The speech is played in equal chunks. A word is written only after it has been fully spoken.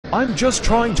I'm just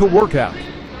trying to work out.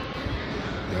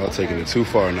 Y'all taking it too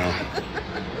far now.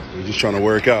 We're just trying to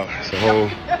work out. It's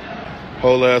a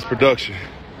whole ass production.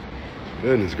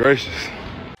 Goodness gracious.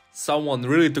 Someone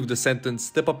really took the sentence,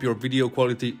 step up your video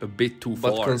quality a bit too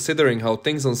far. But considering how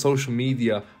things on social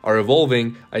media are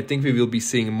evolving, I think we will be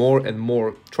seeing more and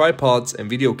more tripods and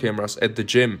video cameras at the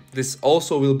gym. This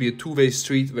also will be a two-way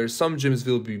street where some gyms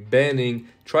will be banning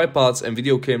tripods and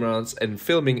video cameras and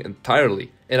filming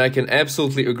entirely. And I can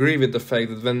absolutely agree with the fact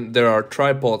that when there are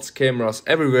tripods, cameras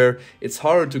everywhere, it's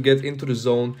harder to get into the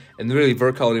zone and really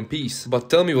work out in peace. But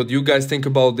tell me what you guys think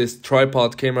about this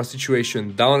tripod camera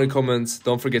situation down in the comments.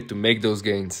 Don't forget to make those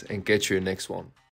gains and catch you in the next one.